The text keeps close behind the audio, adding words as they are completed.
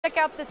Check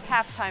out this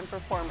halftime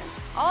performance.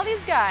 All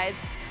these guys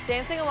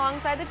dancing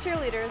alongside the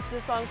cheerleaders to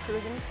the song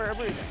Cruisin' for a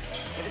Bruisin'.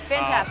 It was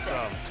fantastic.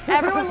 Awesome.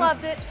 Everyone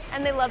loved it,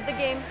 and they loved the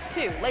game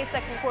too. Late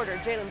second quarter,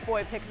 Jalen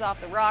Foy picks off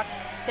the rock,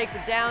 takes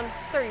it down,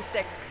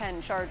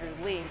 36-10 Chargers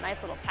lead.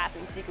 Nice little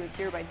passing sequence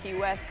here by T.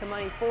 West.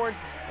 Kamani Ford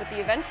with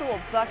the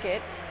eventual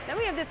bucket. Then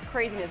we have this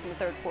craziness in the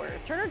third quarter.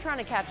 Turner trying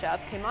to catch up.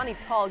 Kamani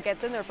Paul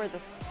gets in there for the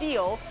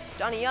steal.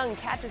 Johnny Young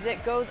catches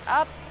it, goes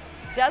up,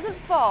 doesn't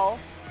fall.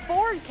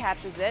 Ford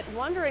catches it,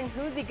 wondering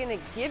who's he gonna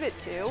give it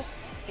to.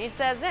 He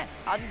says,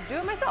 I'll just do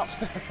it myself.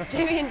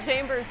 Jamian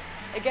Chambers,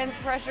 against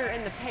pressure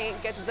in the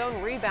paint, gets his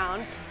own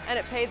rebound, and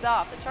it pays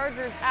off. The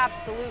Chargers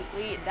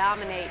absolutely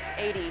dominate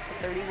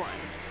 80-31.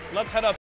 Let's head up.